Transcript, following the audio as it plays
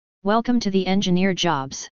Welcome to the engineer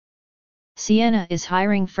jobs. Ciena is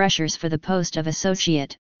hiring freshers for the post of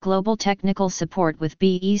Associate, Global Technical Support with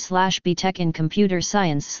BE/BTech in Computer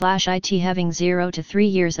Science/IT having 0 to 3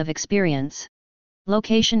 years of experience.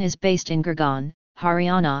 Location is based in Gurgaon,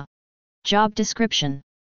 Haryana. Job description.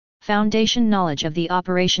 Foundation knowledge of the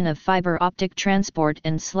operation of fiber optic transport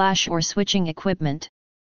and/or switching equipment.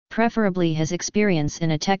 Preferably has experience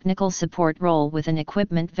in a technical support role with an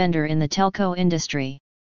equipment vendor in the telco industry.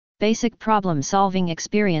 Basic problem-solving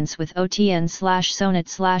experience with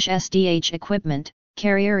OTN/SONET/SDH equipment,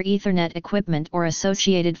 carrier Ethernet equipment or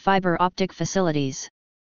associated fiber optic facilities.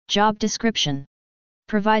 Job description.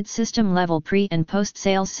 Provide system-level pre- and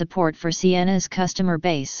post-sales support for Ciena's customer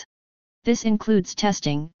base. This includes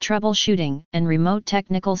testing, troubleshooting, and remote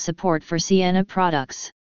technical support for Ciena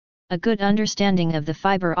products. A good understanding of the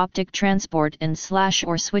fiber optic transport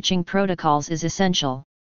and/or switching protocols is essential.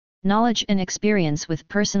 Knowledge and experience with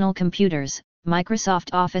personal computers,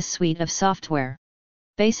 Microsoft Office suite of software.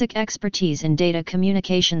 Basic expertise in data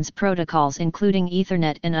communications protocols including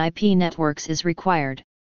Ethernet and IP networks is required.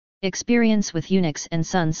 Experience with Unix and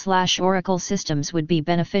Sun/Oracle systems would be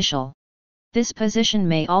beneficial. This position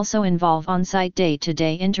may also involve on-site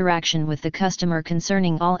day-to-day interaction with the customer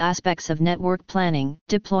concerning all aspects of network planning,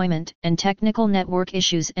 deployment, and technical network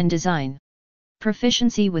issues and design.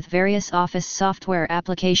 Proficiency with various Office software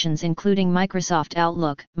applications including Microsoft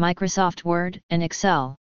Outlook, Microsoft Word, and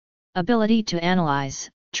Excel. Ability to analyze,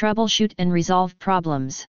 troubleshoot and resolve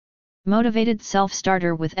problems. Motivated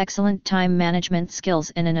self-starter with excellent time management skills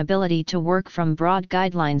and an ability to work from broad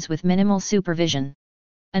guidelines with minimal supervision.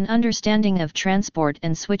 An understanding of transport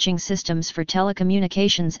and switching systems for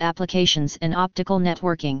telecommunications applications and optical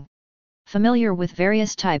networking. Familiar with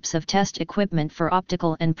various types of test equipment for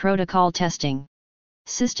optical and protocol testing.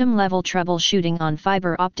 System-level troubleshooting on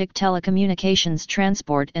fiber optic telecommunications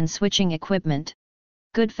transport and switching equipment.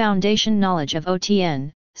 Good foundation knowledge of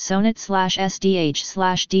OTN,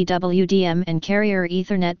 SONET/SDH/DWDM and carrier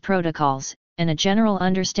Ethernet protocols, and a general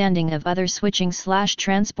understanding of other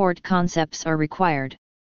switching/transport concepts are required.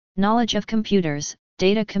 Knowledge of computers,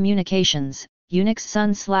 data communications, Unix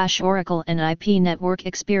Sun/Oracle and IP network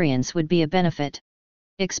experience would be a benefit.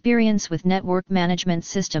 Experience with network management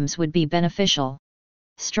systems would be beneficial.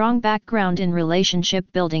 Strong background in relationship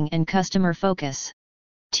building and customer focus.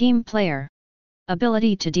 Team player.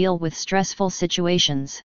 Ability to deal with stressful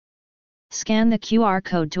situations. Scan the QR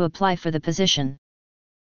code to apply for the position.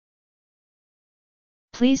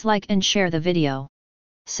 Please like and share the video.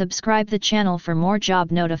 Subscribe the channel for more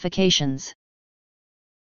job notifications.